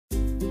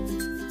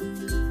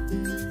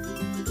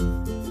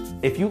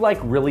If you like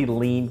really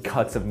lean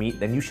cuts of meat,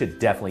 then you should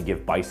definitely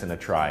give bison a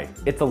try.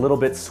 It's a little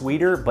bit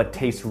sweeter, but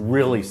tastes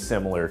really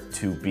similar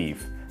to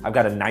beef. I've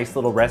got a nice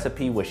little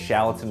recipe with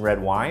shallots and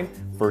red wine.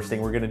 First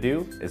thing we're gonna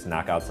do is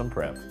knock out some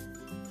prep.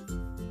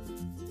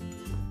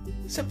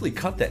 Simply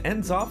cut the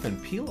ends off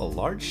and peel a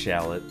large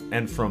shallot,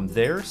 and from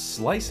there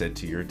slice it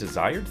to your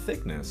desired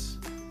thickness.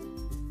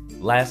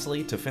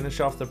 Lastly, to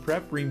finish off the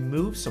prep,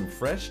 remove some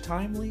fresh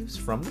thyme leaves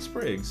from the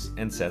sprigs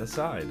and set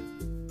aside.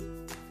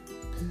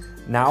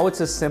 Now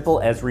it's as simple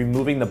as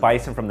removing the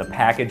bison from the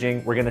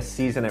packaging. We're gonna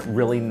season it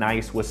really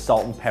nice with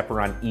salt and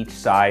pepper on each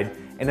side,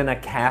 and in a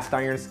cast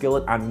iron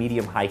skillet on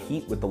medium-high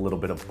heat with a little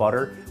bit of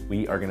butter,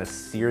 we are gonna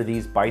sear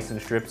these bison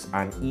strips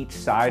on each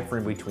side for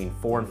in between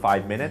 4 and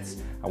 5 minutes.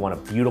 I want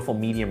a beautiful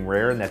medium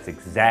rare, and that's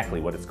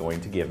exactly what it's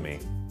going to give me.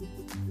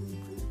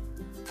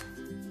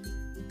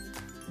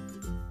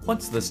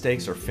 Once the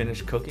steaks are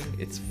finished cooking,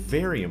 it's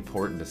very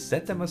important to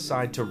set them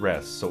aside to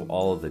rest so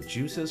all of the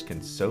juices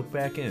can soak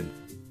back in.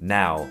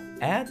 Now,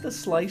 add the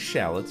sliced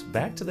shallots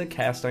back to the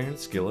cast iron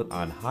skillet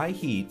on high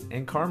heat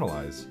and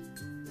caramelize.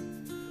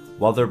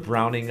 While they're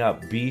browning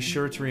up, be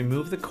sure to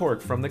remove the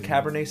cork from the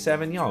Cabernet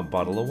Sauvignon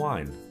bottle of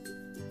wine.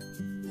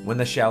 When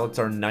the shallots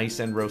are nice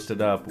and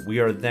roasted up, we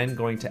are then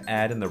going to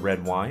add in the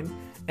red wine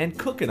and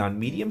cook it on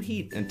medium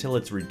heat until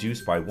it's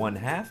reduced by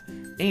 1/2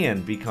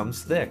 and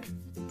becomes thick.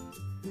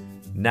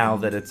 Now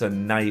that it's a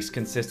nice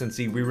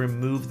consistency, we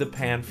remove the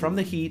pan from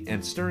the heat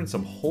and stir in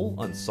some whole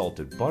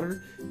unsalted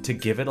butter to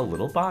give it a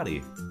little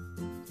body.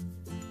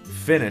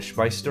 Finish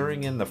by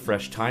stirring in the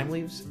fresh thyme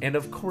leaves and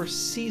of course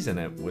season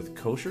it with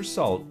kosher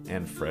salt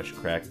and fresh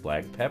cracked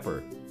black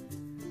pepper.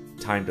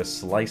 Time to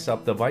slice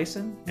up the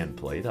bison and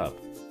plate up.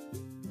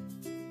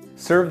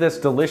 Serve this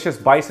delicious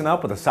bison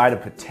up with a side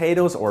of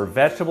potatoes or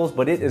vegetables,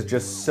 but it is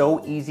just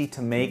so easy to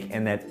make,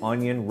 and that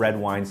onion red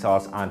wine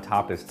sauce on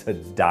top is to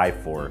die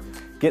for.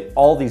 Get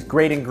all these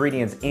great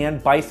ingredients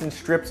and bison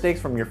strip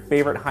steaks from your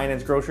favorite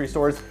Heinen's grocery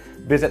stores.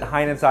 Visit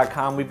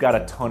Heinens.com. We've got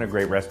a ton of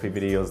great recipe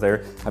videos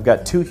there. I've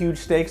got 2 huge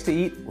steaks to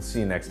eat. We'll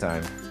see you next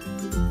time.